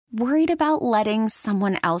Worried about letting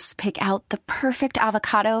someone else pick out the perfect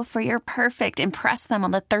avocado for your perfect impress them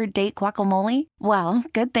on the third date guacamole? Well,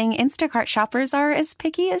 good thing Instacart shoppers are as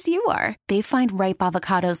picky as you are. They find ripe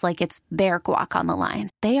avocados like it's their guac on the line.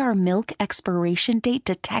 They are milk expiration date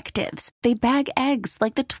detectives. They bag eggs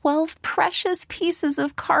like the 12 precious pieces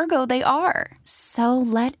of cargo they are. So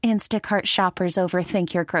let Instacart shoppers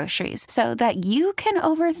overthink your groceries so that you can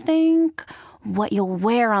overthink what you'll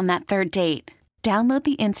wear on that third date. Download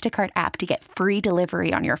the Instacart app to get free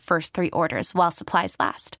delivery on your first 3 orders while supplies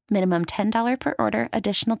last. Minimum $10 per order.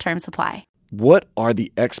 Additional terms apply. What are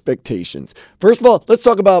the expectations? First of all, let's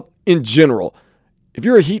talk about in general. If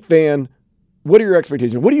you're a Heat fan, what are your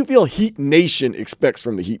expectations? What do you feel Heat Nation expects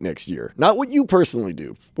from the Heat next year? Not what you personally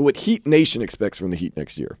do, but what Heat Nation expects from the Heat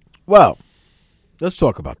next year. Well, let's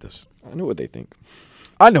talk about this. I know what they think.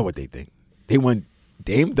 I know what they think. They want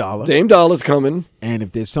Dame Dollar. Dame Dollar's coming. And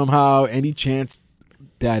if there's somehow any chance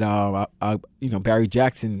that Barry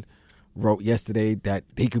Jackson wrote yesterday that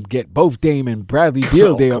they could get both Dame and Bradley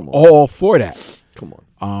Beal, they are all for that. Come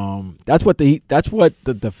on. That's what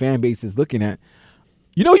the fan base is looking at.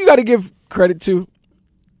 You know, you got to give credit to,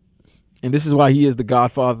 and this is why he is the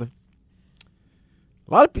Godfather.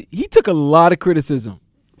 He took a lot of criticism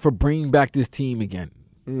for bringing back this team again.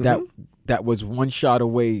 Mm-hmm. That was one shot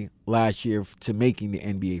away last year to making the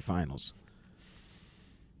NBA Finals.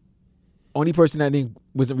 Only person that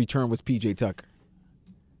wasn't returned was P.J. Tucker.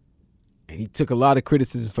 And he took a lot of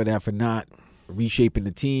criticism for that, for not reshaping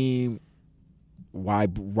the team. Why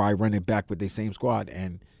run it back with the same squad?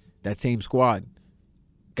 And that same squad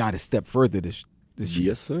got a step further this year.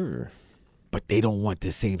 Yes, sir. But they don't want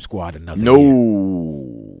the same squad another year.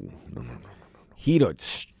 No. Heat are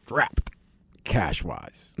strapped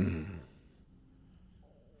cash-wise.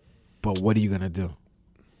 But what are you going to do?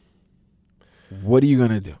 What are you going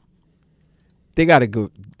to do? They got to go.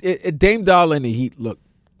 Dame Dollar and the Heat, look,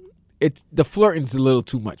 the flirting's a little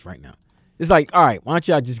too much right now. It's like, all right, why don't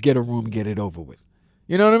y'all just get a room and get it over with?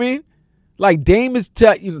 You know what I mean? Like Dame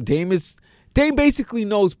basically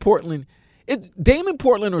knows Portland. Dame and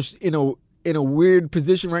Portland are in a weird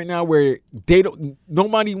position right now where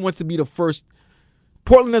nobody wants to be the first.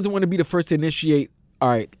 Portland doesn't want to be the first to initiate, all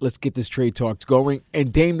right, let's get this trade talks going.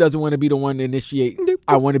 And Dame doesn't want to be the one to initiate,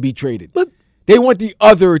 I want to be traded. But they want the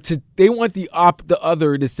other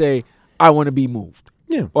to say, I want to be moved.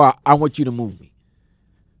 Yeah. Or I want you to move me.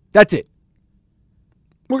 That's it.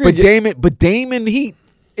 But Dame and Heat,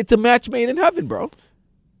 it's a match made in heaven, bro.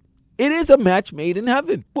 It is a match made in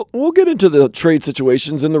heaven. Well, we'll get into the trade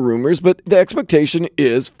situations and the rumors, but the expectation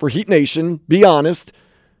is for Heat Nation, be honest,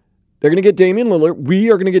 they're going to get Damian Lillard. We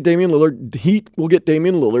are going to get Damian Lillard. The Heat will get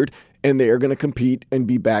Damian Lillard, and they are going to compete and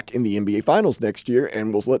be back in the NBA Finals next year,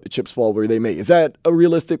 and we'll let the chips fall where they may. Is that a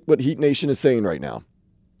realistic what Heat Nation is saying right now?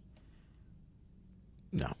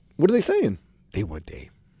 No. What are they saying? They want Dame.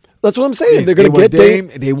 That's what I'm saying. They're going to get Dame.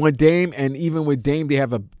 They want Dame, and even with Dame, they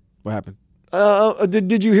have what happened?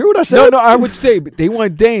 Did you hear what I said? No, I would say they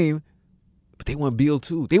want Dame, but they want Beal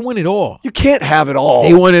too. They want it all. You can't have it all.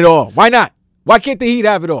 They want it all. Why not? Why can't the Heat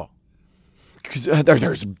have it all? Because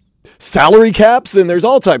there's salary caps and there's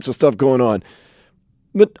all types of stuff going on.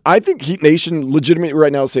 But I think Heat Nation legitimately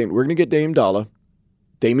right now is saying we're going to get Damian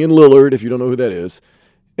Lillard, if you don't know who that is,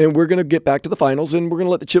 and we're going to get back to the finals and we're going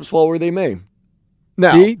to let the chips fall where they may.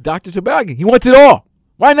 Now, see, Dr. Tobagan, he wants it all.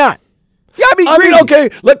 Why not? You gotta be greedy. Okay,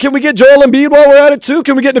 can we get Joel Embiid while we're at it too?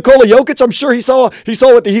 Can we get Nikola Jokic? I'm sure he saw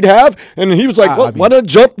what the Heat have, and he was like, why not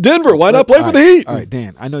jump Denver? Why not play for the Heat? All right,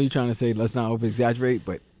 Dan, I know you're trying to say let's not over-exaggerate,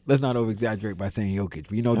 but let's not over-exaggerate by saying Jokic.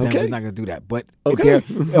 You know Denver's not going to do that. But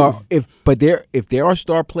if there are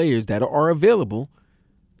star players that are available,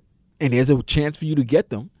 and there's a chance for you to get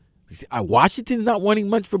them, Washington's not wanting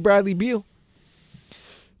much for Bradley Beal.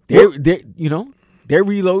 They're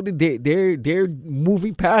reloaded. They're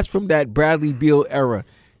moving past from that Bradley Beal era.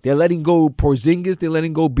 They're letting go Porzingis. They're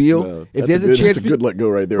letting go Beal. No, if there's a chance, that's a good let go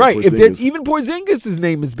right there. Right. Even Porzingis'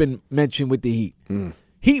 name has been mentioned with the Heat.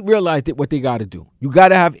 Heat realized what they got to do. You got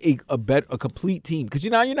to have a complete team because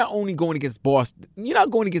you're not only going against Boston. You're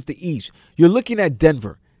not going against the East. You're looking at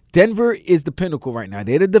Denver. Denver is the pinnacle right now.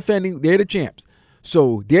 They're the champs.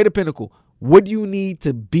 So they're the pinnacle. What do you need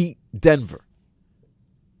to beat Denver?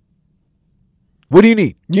 What do you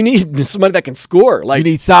need? You need somebody that can score. You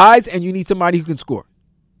need size, and you need somebody who can score.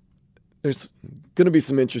 There's going to be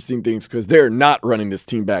some interesting things because they're not running this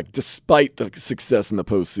team back despite the success in the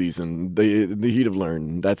postseason. The Heat have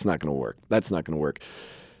learned that's not going to work. That's not going to work.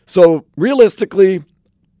 So realistically,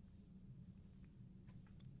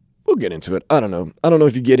 we'll get into it. I don't know. I don't know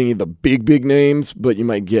if you get any of the big names, but you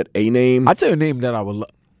might get a name. I'll tell you a name that I would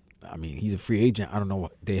love. I mean, he's a free agent. I don't know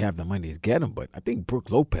what they have the money to get him, but I think Brook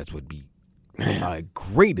Lopez would be a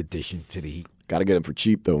great addition to the Heat. Got to get him for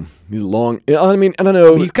cheap, though. He's long. I mean, I don't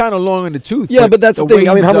know. He's kind of long in the tooth. Yeah, but that's the thing.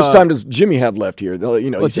 I mean, how much time does Jimmy have left here? You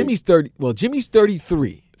know, Jimmy's 30. Well, Jimmy's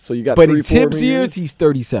 33. So you got, but in Tibbs' years, he's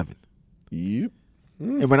 37. Yep.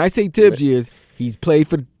 And when I say Tibbs' years, he's played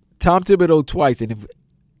for Tom Thibodeau twice. And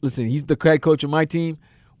listen, he's the head coach of my team.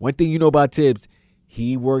 One thing you know about Tibbs,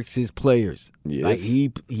 he works his players. Yes. Like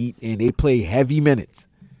and they play heavy minutes.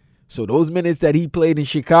 So those minutes that he played in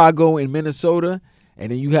Chicago and Minnesota,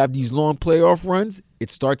 and then you have these long playoff runs, it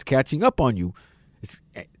starts catching up on you.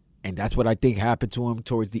 And that's what I think happened to him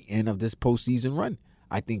towards the end of this postseason run.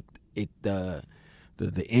 I think the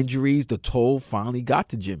injuries, the toll finally got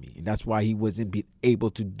to Jimmy. And that's why he wasn't able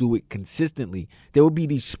to do it consistently. There would be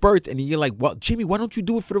these spurts, and then you're like, well, Jimmy, why don't you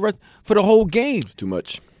do it for the whole game? It's too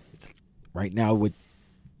much. Right now, with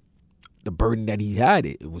the burden that he had,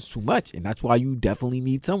 it was too much. And that's why you definitely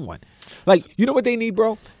need someone. Like, you know what they need,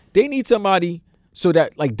 bro? They need somebody so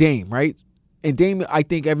that, like Dame, right? And Dame, I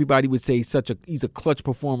think everybody would say he's a clutch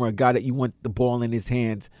performer, a guy that you want the ball in his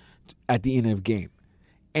hands at the end of the game.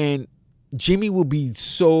 And Jimmy will be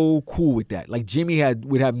so cool with that. Like, Jimmy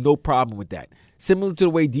would have no problem with that. Similar to the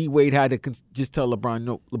way D. Wade had to just tell LeBron,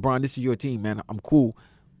 no, LeBron, this is your team, man. I'm cool,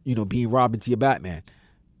 being Robin to your Batman.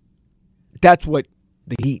 That's what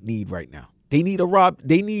the Heat need right now. They either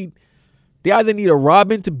need a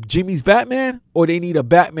Robin to Jimmy's Batman, or they need a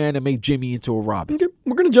Batman to make Jimmy into a Robin. Okay,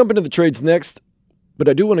 we're going to jump into the trades next, but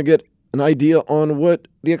I do want to get an idea on what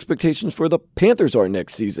the expectations for the Panthers are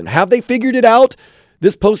next season. Have they figured it out?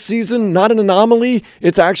 This postseason, not an anomaly.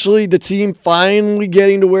 It's actually the team finally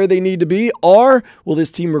getting to where they need to be. Or will this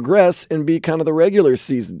team regress and be kind of the regular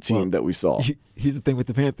season team that we saw? Here's the thing with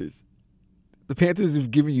the Panthers. The Panthers have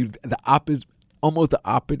given you almost the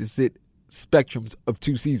opposite spectrums of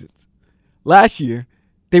two seasons. Last year,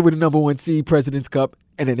 they were the number 1 seed, President's Cup,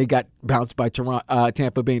 and then they got bounced by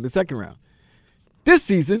Tampa Bay in the second round. This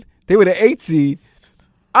season, they were the 8th seed.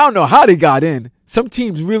 I don't know how they got in. Some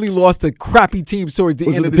teams really lost to crappy teams towards the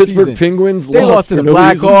end of the season. Pittsburgh Penguins they lost to the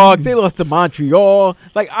Blackhawks. They lost to Montreal.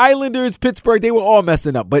 Like Islanders, Pittsburgh, they were all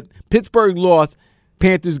messing up. But Pittsburgh lost.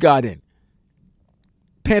 Panthers got in.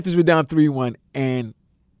 Panthers were down 3-1 and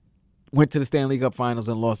went to the Stanley Cup Finals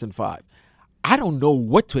and lost in 5. I don't know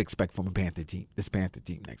what to expect from this Panther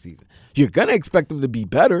team next season. You're going to expect them to be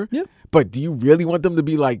better, but do you really want them to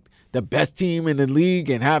be like the best team in the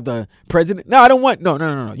league and have the president? No, I don't want.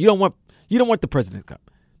 No. You don't want the President's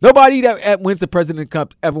Cup. Nobody that wins the President's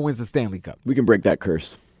Cup ever wins the Stanley Cup. We can break that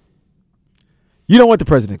curse. You don't want the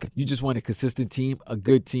President's Cup. You just want a consistent team, a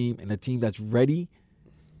good team, and a team that's ready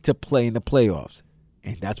to play in the playoffs.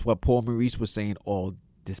 And that's what Paul Maurice was saying all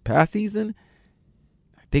this past season.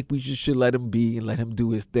 I think we should let him be and let him do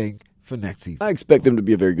his thing for next season. I expect them to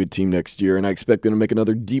be a very good team next year, and I expect them to make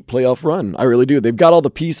another deep playoff run. I really do. They've got all the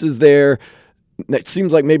pieces there. It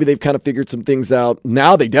seems like maybe they've kind of figured some things out.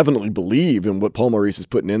 Now they definitely believe in what Paul Maurice is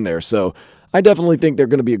putting in there. So I definitely think they're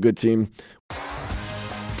going to be a good team.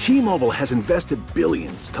 T-Mobile has invested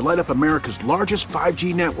billions to light up America's largest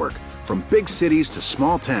 5G network, from big cities to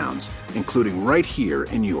small towns, including right here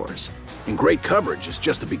in yours. And great coverage is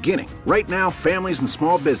just the beginning. Right now, families and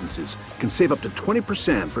small businesses can save up to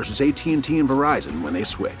 20% versus AT&T and Verizon when they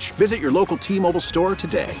switch. Visit your local T-Mobile store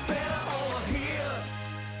today.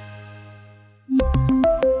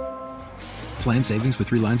 Plan savings with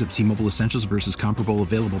 3 lines of T-Mobile Essentials versus comparable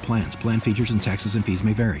available plans. Plan features and taxes and fees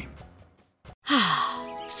may vary.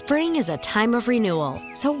 Spring is a time of renewal,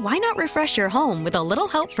 so why not refresh your home with a little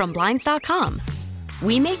help from Blinds.com?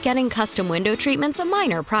 We make getting custom window treatments a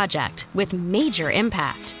minor project with major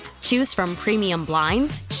impact. Choose from premium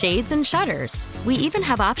blinds, shades, and shutters. We even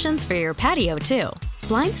have options for your patio, too.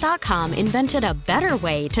 Blinds.com invented a better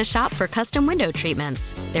way to shop for custom window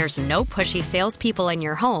treatments. There's no pushy salespeople in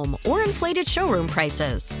your home or inflated showroom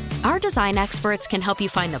prices. Our design experts can help you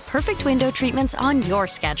find the perfect window treatments on your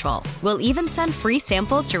schedule. We'll even send free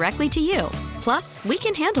samples directly to you. Plus, we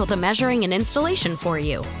can handle the measuring and installation for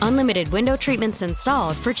you. Unlimited window treatments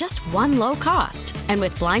installed for just one low cost. And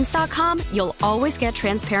with Blinds.com, you'll always get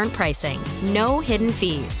transparent pricing. No hidden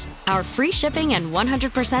fees. Our free shipping and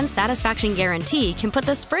 100% satisfaction guarantee can put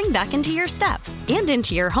the spring back into your step and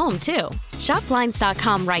into your home, too. Shop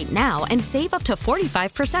Blinds.com right now and save up to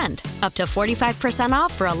 45%. Up to 45%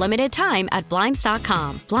 off for a limited time at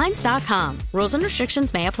Blinds.com. Blinds.com. Rules and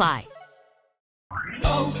restrictions may apply.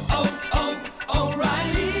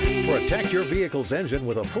 O'Reilly. For a tax Protect your vehicle's engine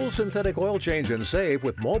with a full synthetic oil change and save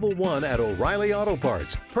with Mobile One at O'Reilly Auto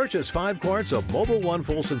Parts. Purchase 5 quarts of Mobile One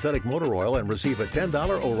full synthetic motor oil and receive a $10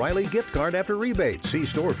 O'Reilly gift card after rebate. See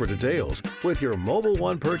store for details. With your Mobile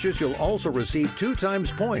One purchase, you'll also receive 2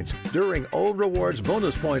 times points during O Rewards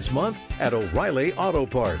Bonus Points Month at O'Reilly Auto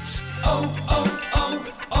Parts. Oh,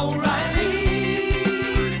 oh, oh,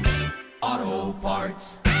 O'Reilly Auto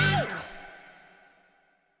Parts.